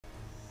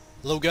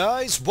Hello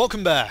guys,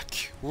 welcome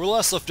back. Where we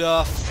last left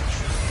off,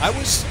 I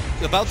was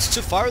about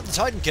to fire the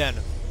Titan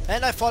Cannon,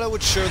 and I thought I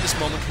would share this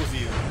moment with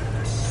you.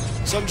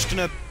 So I'm just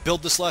gonna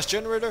build this last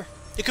generator.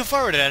 You can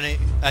fire it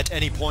at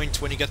any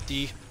point when you get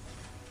the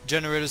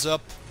generators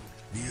up,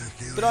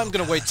 but I'm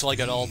gonna wait till I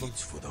get all of them.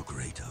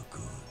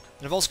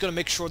 And I'm also gonna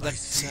make sure that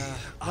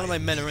none of my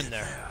men are in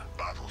there.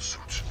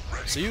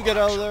 So you get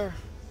out of there.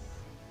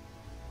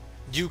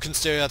 You can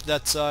stay at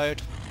that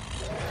side.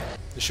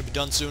 This should be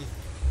done soon.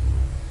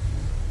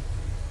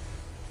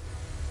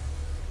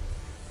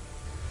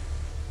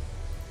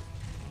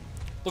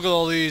 Look at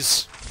all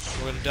these.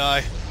 We're gonna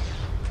die.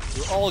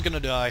 We're all gonna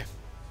die.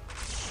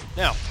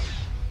 Now,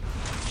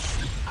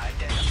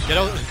 get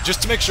out,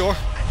 just to make sure.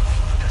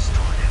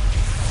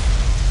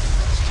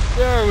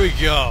 There we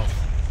go.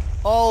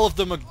 All of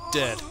them are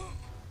dead.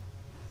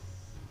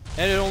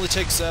 And it only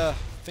takes, I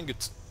think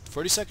it's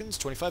 30 seconds?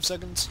 25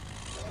 seconds?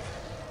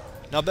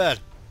 Not bad.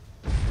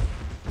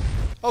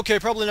 Okay,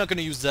 probably not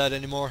gonna use that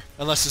anymore.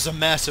 Unless there's a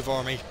massive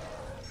army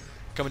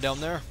coming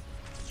down there.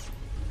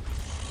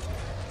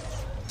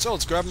 So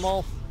let's grab them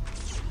all.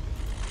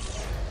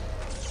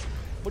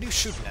 What are you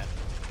shooting at?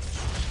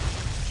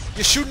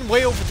 You're shooting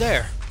way over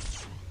there.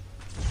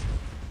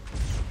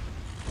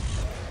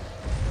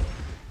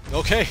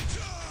 Okay,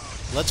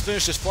 let's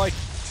finish this fight.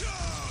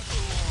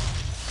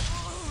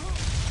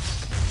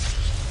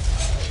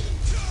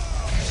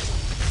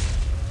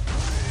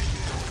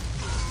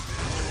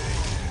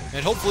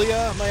 And hopefully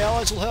my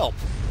allies will help.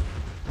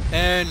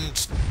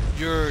 And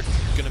you're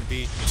gonna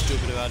be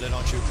stupid about it,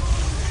 aren't you?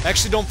 I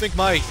actually don't think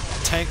my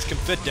tanks can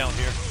fit down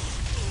here.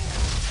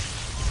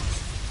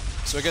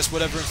 So I guess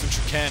whatever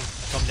infantry can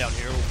come down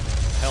here will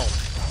help.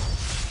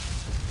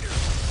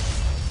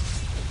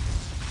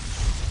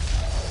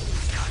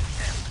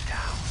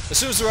 As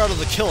soon as they're out of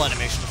the kill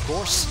animation, of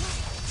course.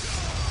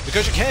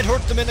 Because you can't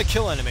hurt them in a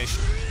kill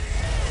animation.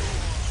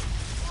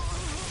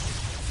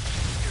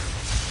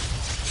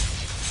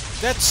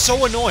 That's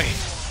so annoying.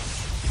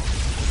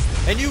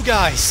 And you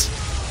guys,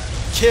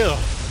 kill.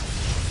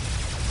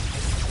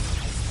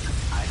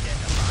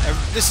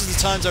 This is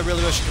the times I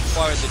really wish I could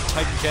fire the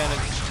Titan Cannon,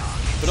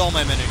 but all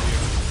my men are here.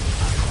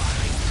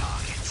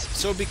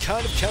 So it'd be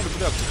kind of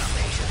counterproductive.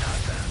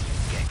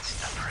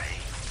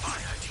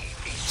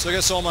 So I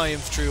guess all my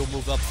infantry will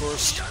move up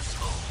first.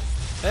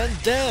 And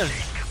then,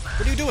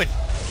 what are you doing?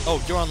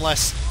 Oh, you're on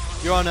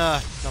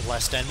not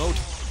last stand mode.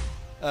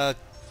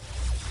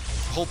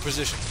 Hold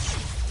position.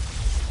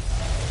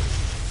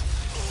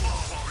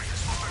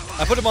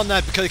 I put him on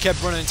that because he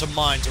kept running into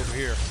mines over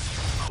here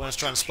when I was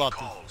trying to spot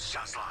them.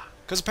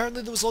 Because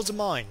apparently there was loads of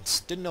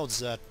mines. Didn't notice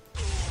that.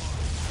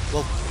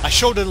 Well, I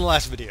showed it in the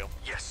last video.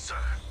 Yes, sir.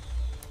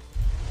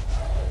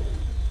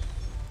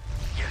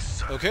 Yes,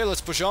 sir. Okay,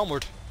 let's push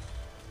onward.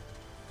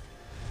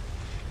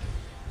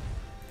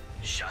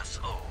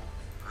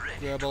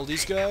 Grab all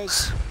these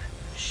guys.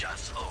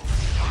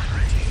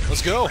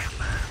 Let's go.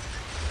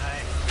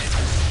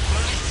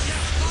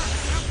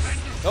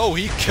 Oh,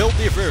 he killed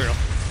the Imperial.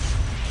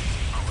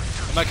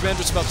 And my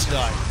commander's about to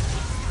die.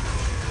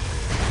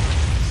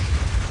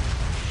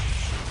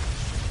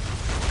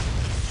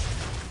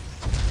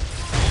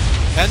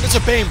 And there's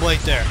a Bane Blade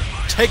there.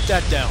 Take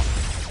that down.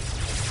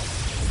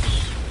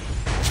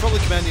 I should probably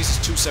command these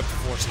as two separate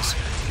forces.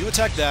 You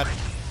attack that.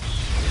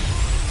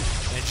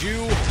 And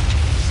you,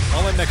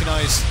 all my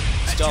mechanized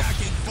stuff.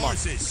 Come on.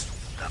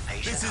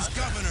 This is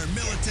Governor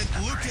Militant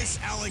Lucas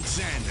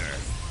Alexander.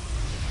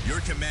 Your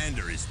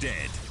commander is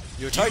dead.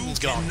 Your Titan's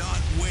gone. You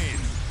cannot win.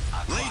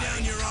 Lay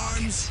down your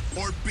arms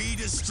or be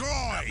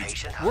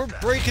destroyed. We're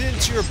breaking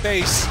into your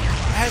base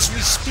as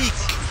we speak.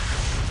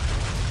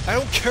 I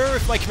don't care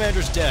if my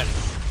commander's dead.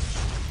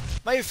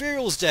 My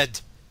Imperial's dead.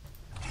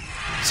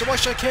 So why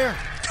should I care?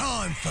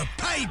 Time for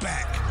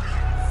payback.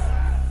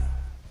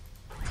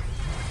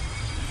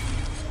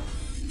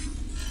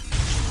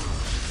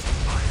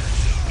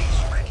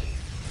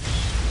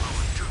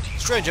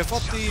 Strange, I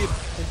thought the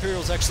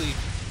Imperials actually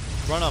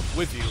run up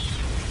with you.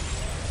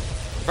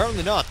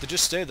 Apparently not, they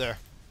just stay there.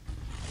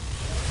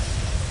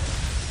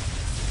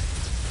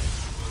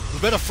 We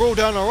better throw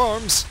down our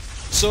arms,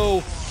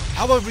 so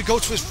how about we go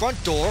to his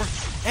front door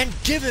and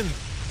give him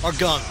our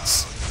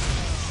guns?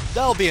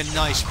 That'll be a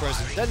nice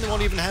present, then they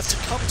won't even have to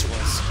come to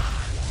us.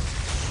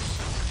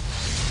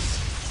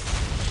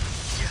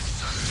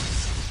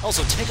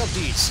 Also, take out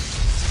these.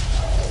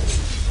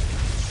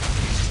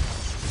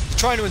 They're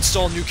trying to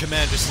install new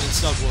commanders and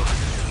it's not working.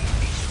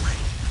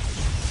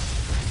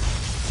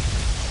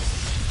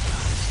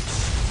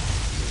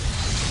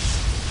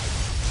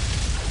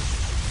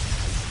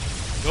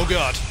 Oh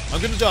god,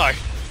 I'm gonna die.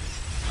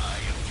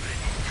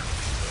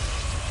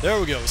 There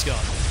we go, it's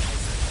gone.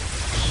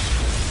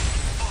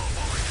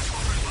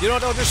 You know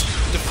what, I'll just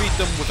defeat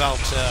them without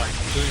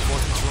doing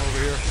forces from over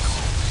here.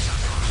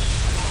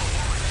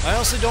 I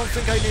honestly don't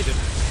think I need it.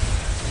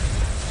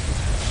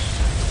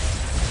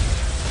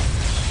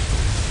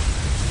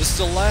 This is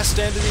the last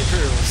stand of the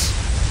Imperials.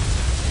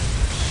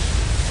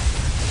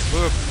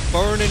 We're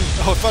burning...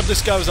 Oh, I thought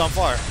this guy was on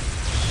fire.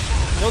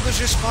 No, there's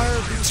just fire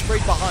being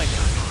sprayed behind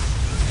him.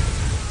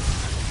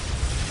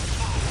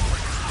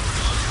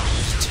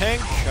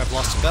 tank. I've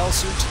lost a battle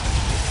suit.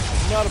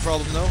 Not a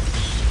problem, though.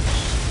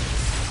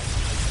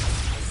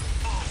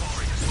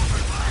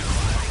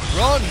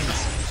 Run!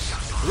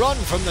 Run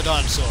from the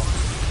dinosaur!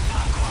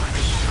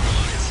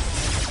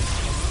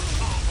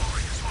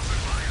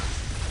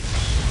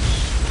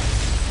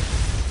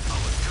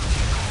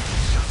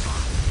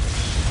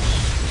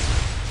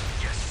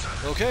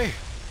 Okay.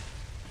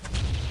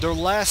 Their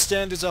last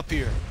stand is up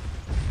here.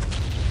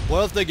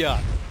 What have they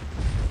got?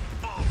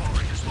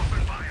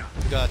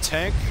 They got a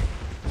tank.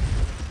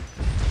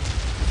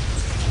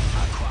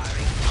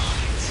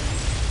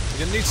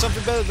 You're gonna need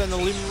something better than the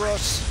Lehman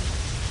Russ.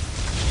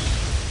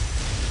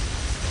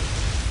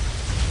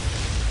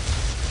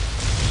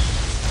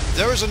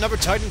 There is another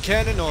Titan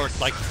cannon or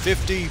like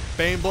 50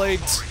 Bane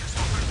Blades.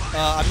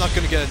 I'm not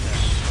gonna get in there.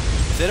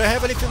 If they don't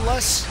have anything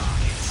less,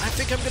 I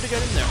think I'm gonna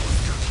get in there.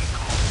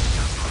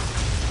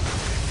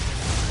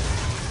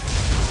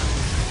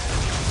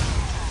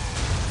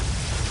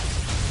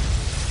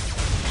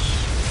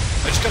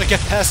 I just gotta get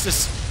past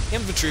this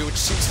infantry, which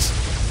seems...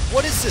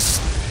 What is this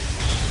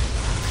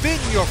thing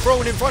you're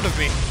throwing in front of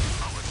me?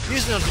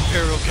 These are not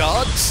Imperial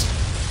guards.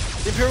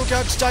 The Imperial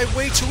guards die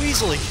way too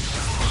easily.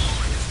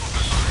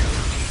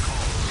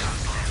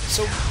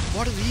 So,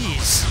 what are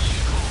these?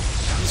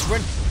 These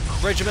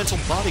regimental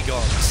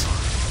bodyguards.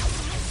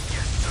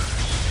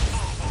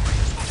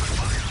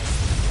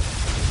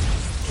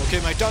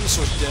 Okay, my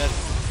dinosaur's dead.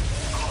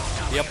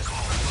 Yep.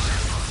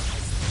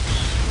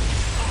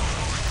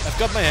 I've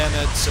got my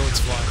hammer, so it's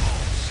fine.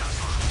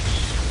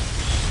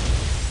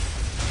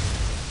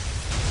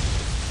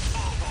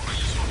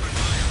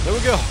 There we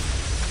go.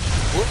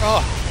 We're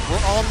up.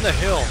 We're on the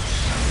hill.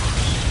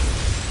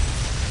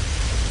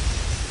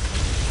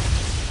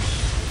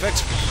 In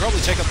fact, we can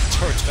probably take out the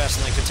turrets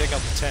faster than I can take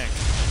out the tank.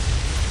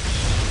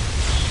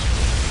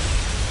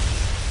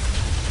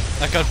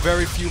 I've got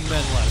very few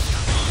men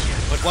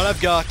left. But what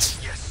I've got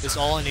is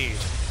all I need.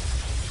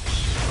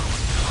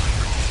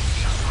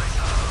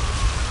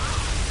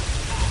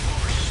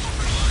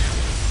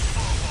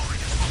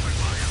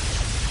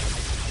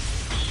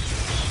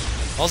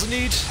 All I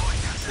need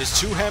is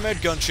 2 hammered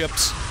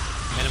gunships,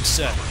 and I'm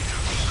set.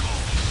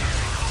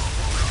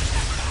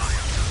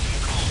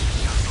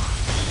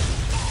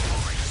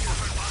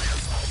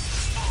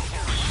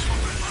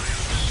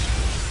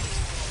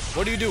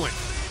 What are you doing?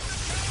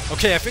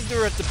 Okay, I think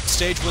they're at the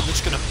stage where they're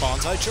just gonna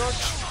bonsai charge.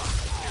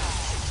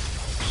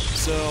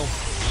 So,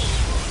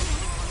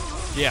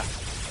 yeah.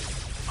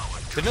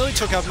 They nearly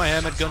took out my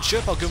hammered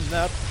gunship, I'll give them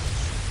that.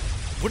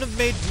 Wouldn't have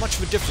made much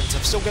of a difference,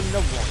 I've still got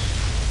another one.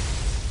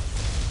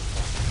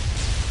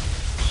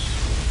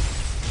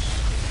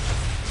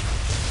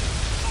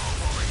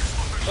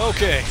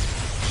 Okay.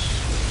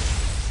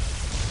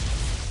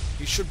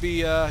 He should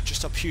be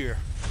just up here.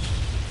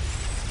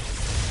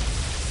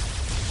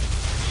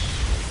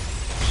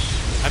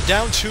 I'm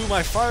down to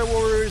my fire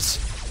warriors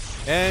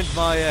and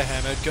my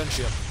hammered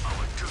gunship.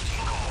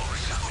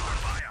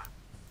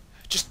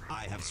 Just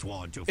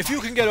if you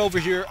can get over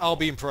here, I'll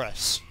be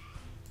impressed.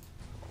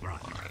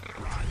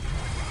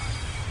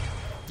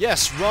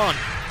 Yes, run.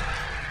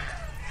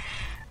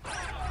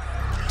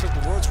 Took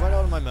the words right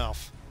out of my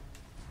mouth.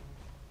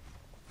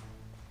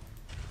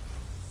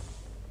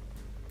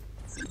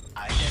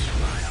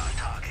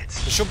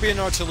 There should be an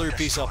artillery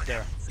piece up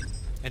there.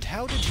 And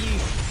how did he...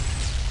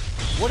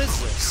 What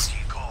is this?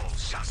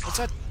 What's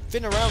that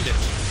fin around it?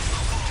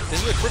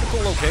 Is it a critical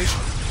location?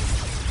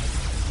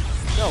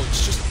 No,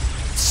 it's just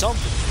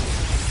something.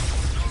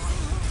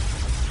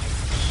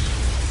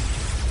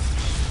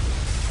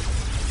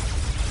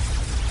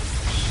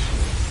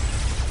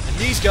 And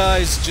these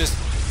guys just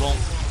won't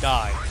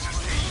die.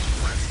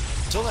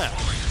 Until now.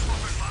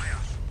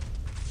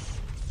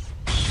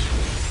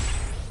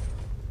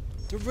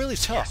 They're really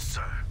tough.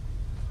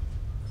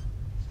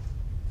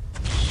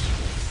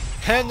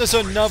 And there's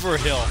another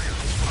hill.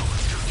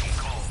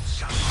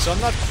 So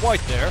I'm not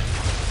quite there.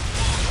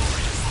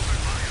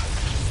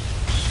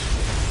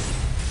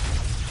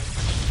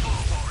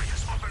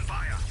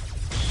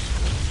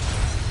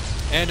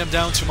 And I'm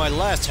down to my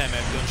last hammered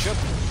gunship.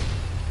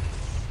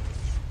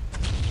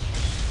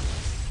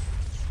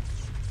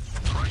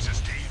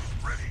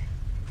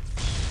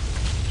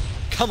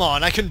 Come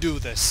on, I can do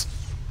this.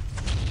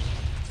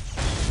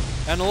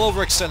 And I'll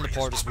overextend the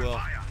part as well.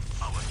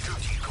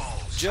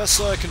 Just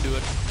so I can do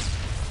it.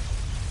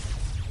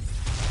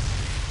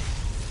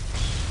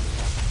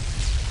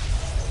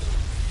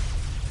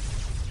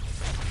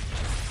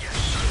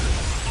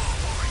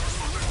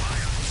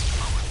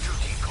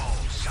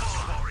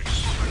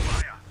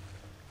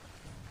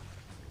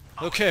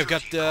 Okay, I've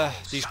got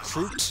these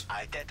recruits.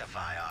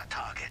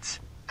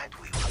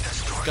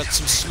 Got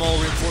some small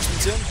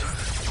reinforcements in.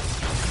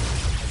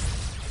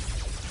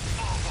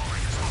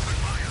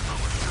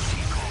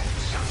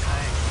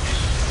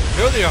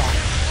 Here they are.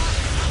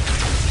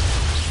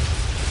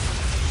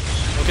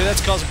 Okay,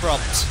 that's causing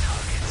problems.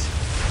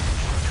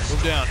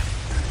 Move down.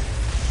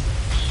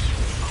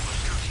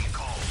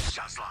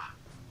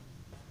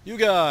 You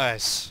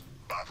guys.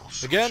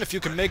 Again, if you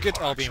can make it,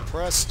 I'll be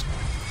impressed.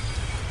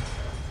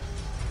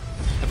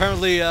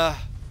 Apparently, I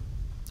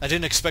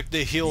didn't expect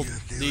the hill,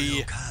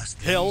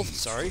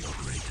 sorry,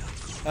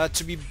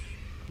 to be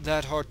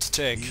that hard to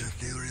take.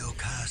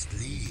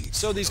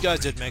 So these guys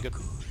did make it.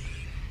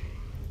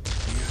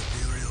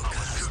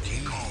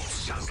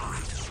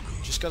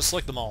 Just gotta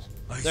select them all.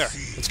 There,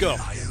 let's go.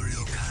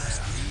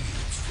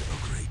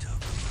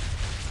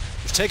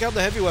 Just take out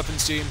the heavy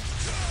weapons team.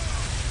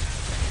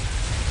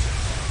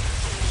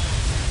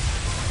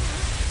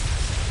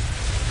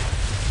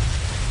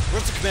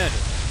 Where's the commander?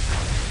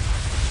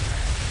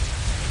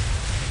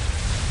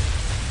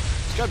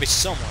 He's gotta be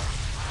somewhere.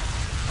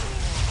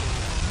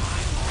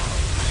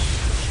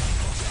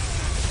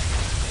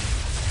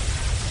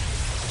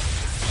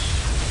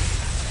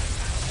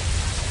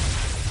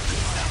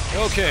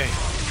 Okay.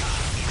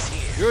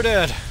 You're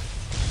dead.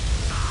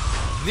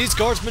 And these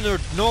guardsmen are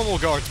normal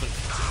guardsmen.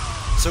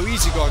 So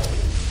easy guardsmen.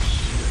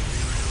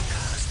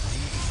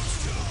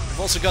 We've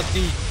also got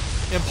the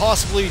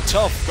impossibly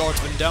tough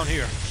guardsmen down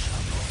here.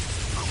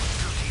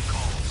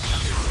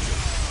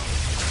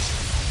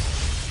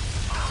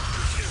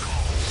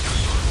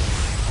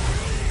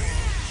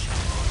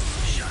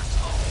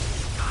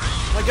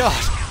 My god!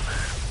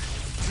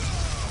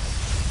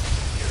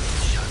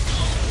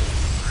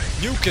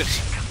 Nuke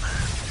it!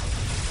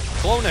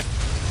 Clone it!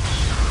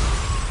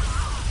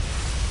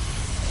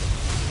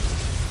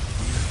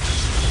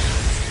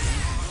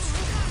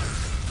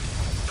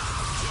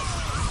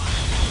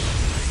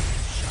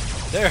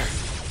 There!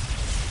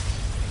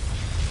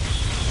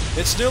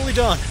 It's nearly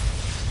done!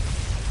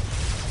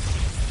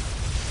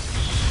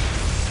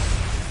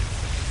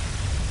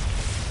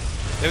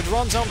 If it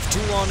runs on for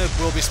too long, it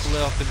will be split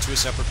up into a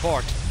separate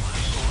part.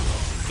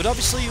 But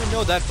obviously you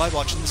know that by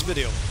watching this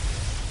video.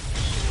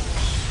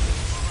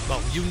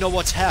 Well, you know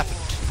what's happened.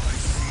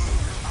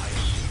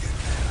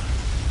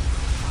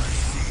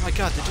 Oh my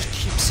god, they just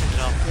keep sending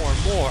out more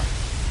and more.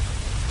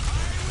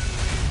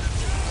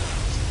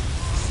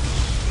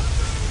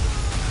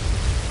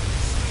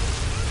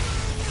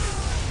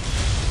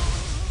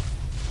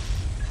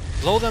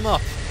 Blow them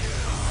up.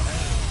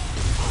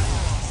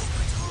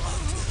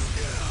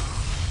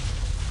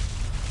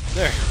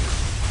 There.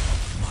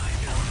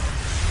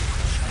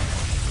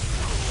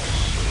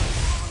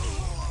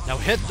 Now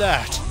hit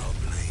that.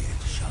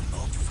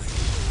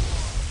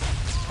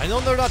 I know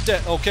they're not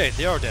dead. Okay,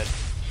 they are dead.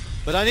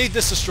 But I need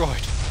this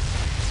destroyed.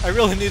 I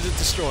really need it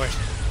destroyed.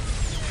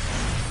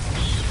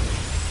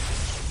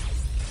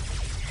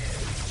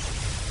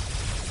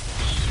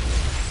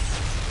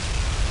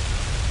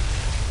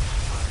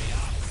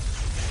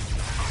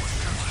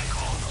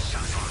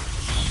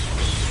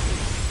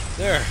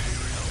 There.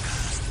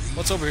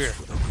 What's over here?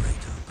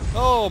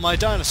 Oh, my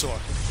dinosaur.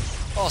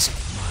 Awesome.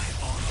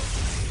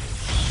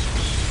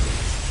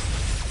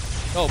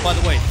 Oh, by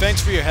the way,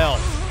 thanks for your help.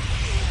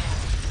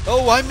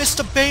 Oh, I missed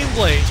a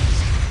Baneblade!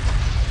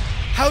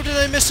 How did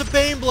I miss a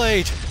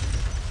Baneblade?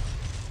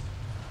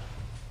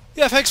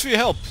 Yeah, thanks for your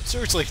help.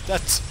 Seriously,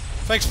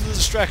 thanks for the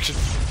distraction.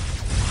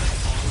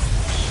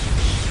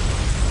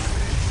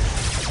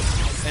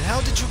 And how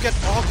did you get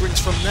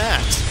Ogrins from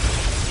that?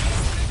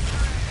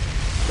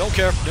 Don't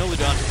care, nearly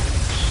done.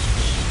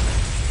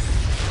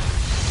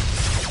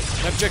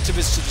 My objective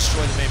is to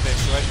destroy the main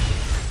base, right?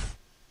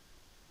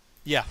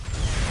 Yeah.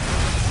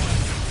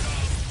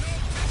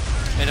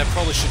 And I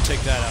probably should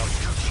take that out.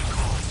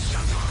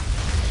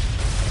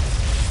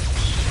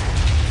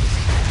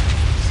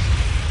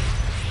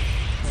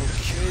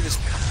 Okay, this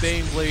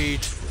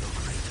Baneblade.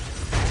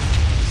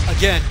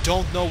 Again,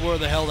 don't know where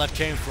the hell that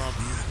came from.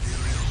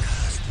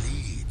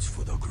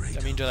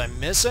 I mean, did I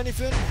miss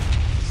anything?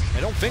 I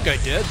don't think I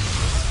did.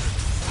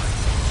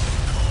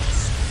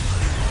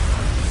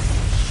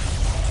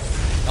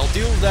 I'll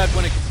deal with that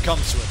when it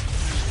comes to it.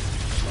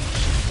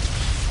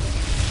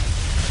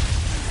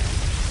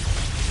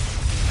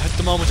 At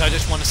the moment, I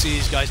just want to see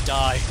these guys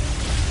die.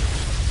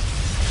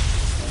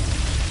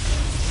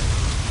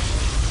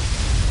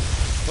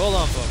 Hold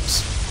on,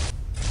 folks.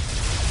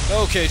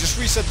 Okay, just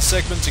reset the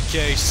segment in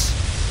case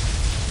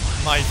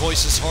my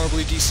voice is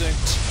horribly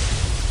desynced.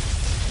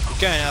 It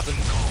can happen.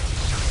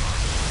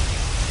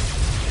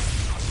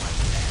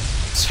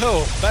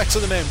 So, back to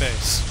the main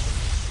base.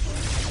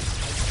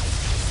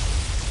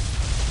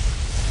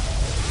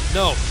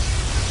 No.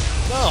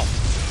 No!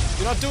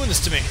 You're not doing this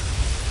to me!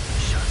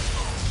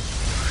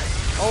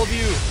 All of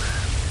you,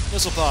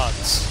 missile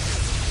pods.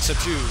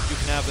 Except you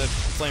can have that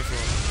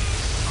flamethrower.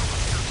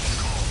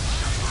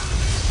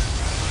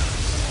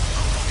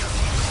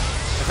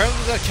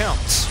 Apparently that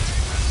counts.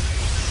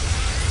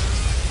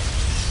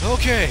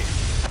 Okay.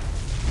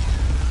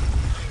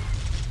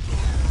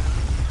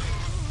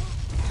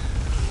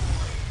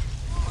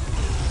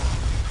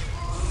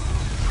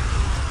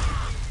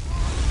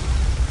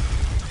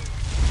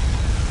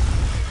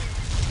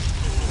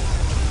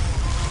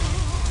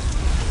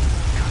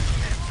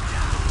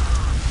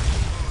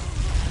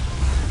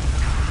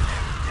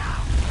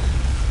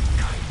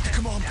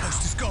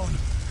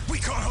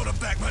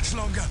 Much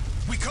longer.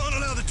 We can't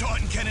allow the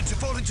Titan cannon to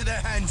fall into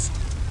their hands.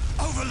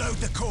 Overload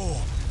the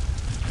core.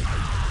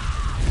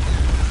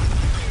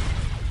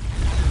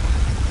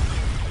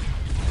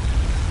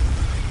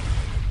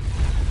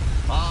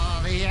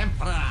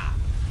 Emperor.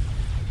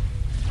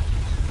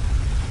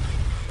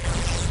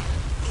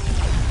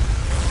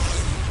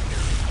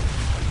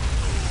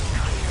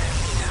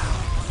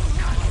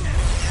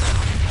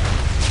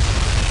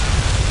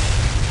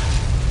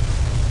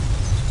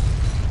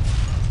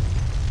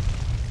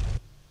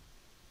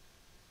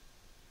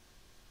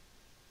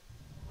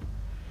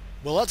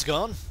 Well, that's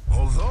gone.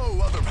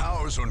 Although other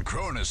powers on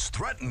Cronus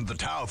threatened the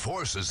Tau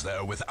forces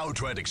there with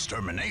outright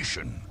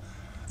extermination,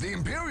 the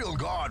Imperial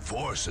Guard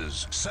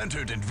forces,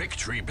 centered in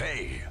Victory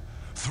Bay,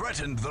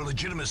 threatened the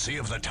legitimacy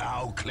of the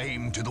Tau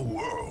claim to the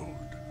world.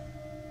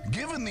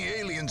 Given the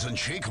aliens'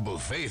 unshakable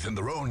faith in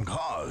their own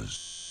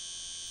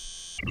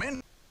cause,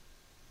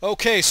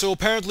 Okay, so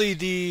apparently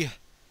the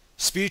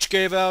speech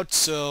gave out,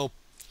 so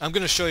I'm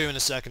gonna show you in a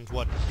second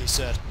what he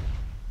said.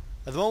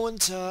 At the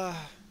moment,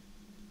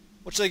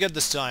 what should I get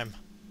this time?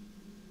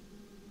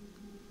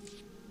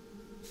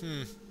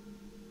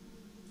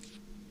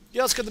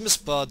 Yeah, let's get the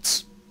Mist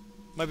Buds.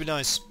 Might be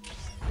nice.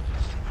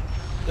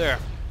 There.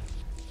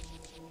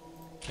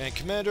 And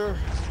Commander.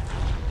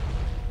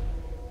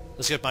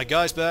 Let's get my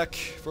guys back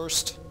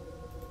first.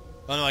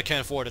 Oh no, I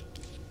can't afford it.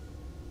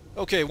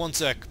 Okay, one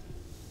sec.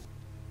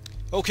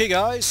 Okay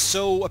guys,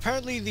 so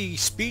apparently the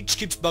speech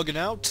keeps bugging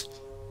out.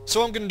 So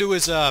what I'm gonna do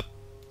is, I'm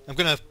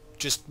gonna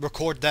just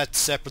record that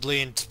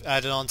separately and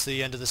add it on to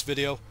the end of this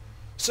video.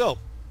 So,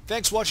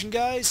 thanks for watching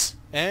guys,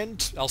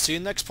 and I'll see you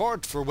in the next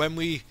part for when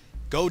we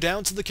go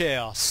down to the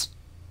chaos.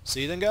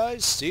 See you then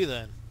guys, see you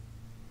then.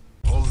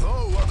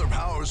 although other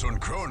powers on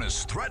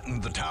Cronus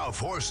threatened the Tau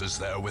forces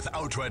there with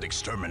outright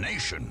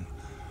extermination,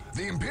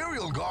 the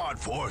Imperial Guard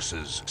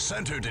forces,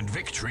 centered in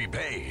Victory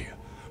Bay,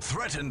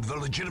 threatened the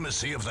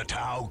legitimacy of the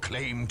Tau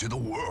claim to the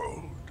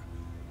world.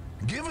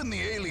 Given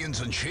the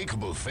aliens'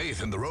 unshakable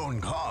faith in their own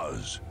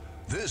cause,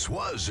 this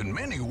was in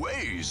many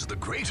ways the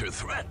greater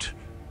threat.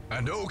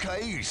 And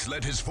Okais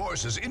led his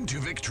forces into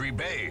Victory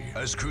Bay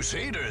as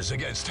crusaders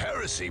against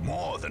heresy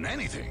more than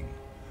anything.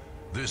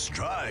 This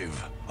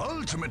drive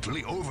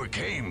ultimately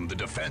overcame the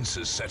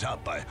defenses set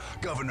up by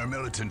Governor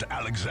Militant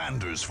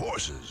Alexander's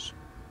forces.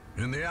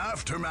 In the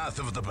aftermath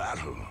of the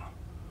battle,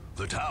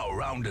 the Tau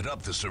rounded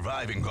up the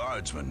surviving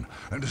guardsmen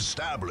and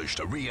established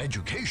a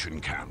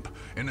re-education camp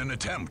in an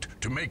attempt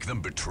to make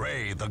them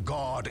betray the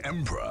God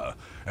Emperor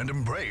and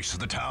embrace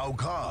the Tau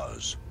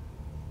cause.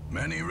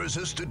 Many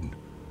resisted,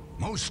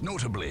 most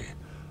notably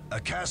a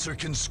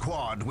Kasserkin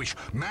squad which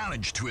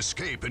managed to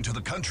escape into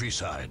the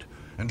countryside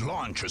and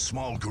launch a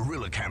small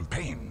guerrilla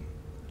campaign.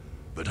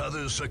 But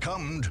others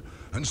succumbed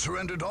and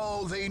surrendered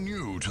all they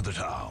knew to the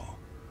Tau.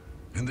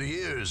 In the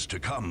years to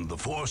come, the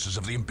forces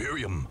of the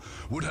Imperium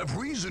would have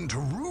reason to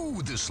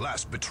rue this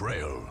last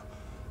betrayal,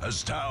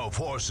 as Tau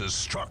forces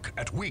struck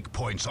at weak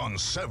points on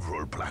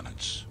several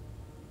planets.